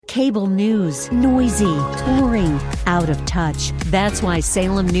Cable news, noisy, boring, out of touch. That's why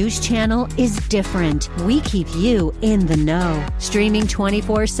Salem News Channel is different. We keep you in the know. Streaming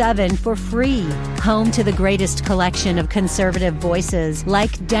 24/7 for free. Home to the greatest collection of conservative voices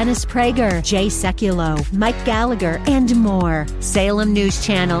like Dennis Prager, Jay Sekulow, Mike Gallagher, and more. Salem News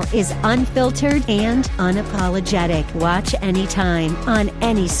Channel is unfiltered and unapologetic. Watch anytime, on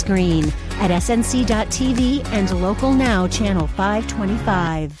any screen, at snc.tv and Local Now Channel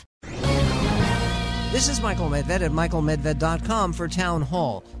 525. This is Michael Medved at michaelmedved.com for Town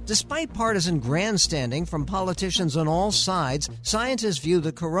Hall. Despite partisan grandstanding from politicians on all sides, scientists view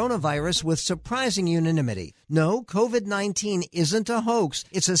the coronavirus with surprising unanimity. No, COVID-19 isn't a hoax.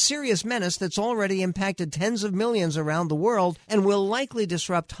 It's a serious menace that's already impacted tens of millions around the world and will likely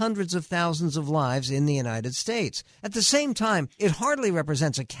disrupt hundreds of thousands of lives in the United States. At the same time, it hardly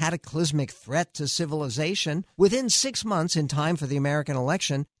represents a cataclysmic threat to civilization. Within 6 months, in time for the American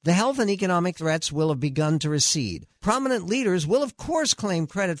election, the health and economic threats will have begun to recede. Prominent leaders will, of course, claim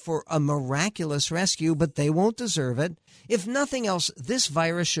credit for a miraculous rescue, but they won't deserve it. If nothing else, this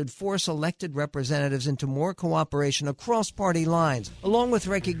virus should force elected representatives into more cooperation across party lines, along with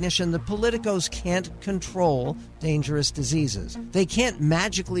recognition that politicos can't control dangerous diseases. They can't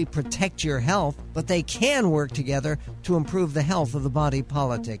magically protect your health, but they can work together to improve the health of the body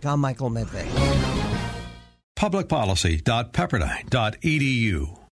politic. I'm Michael Medved. Publicpolicy.pepperdine.edu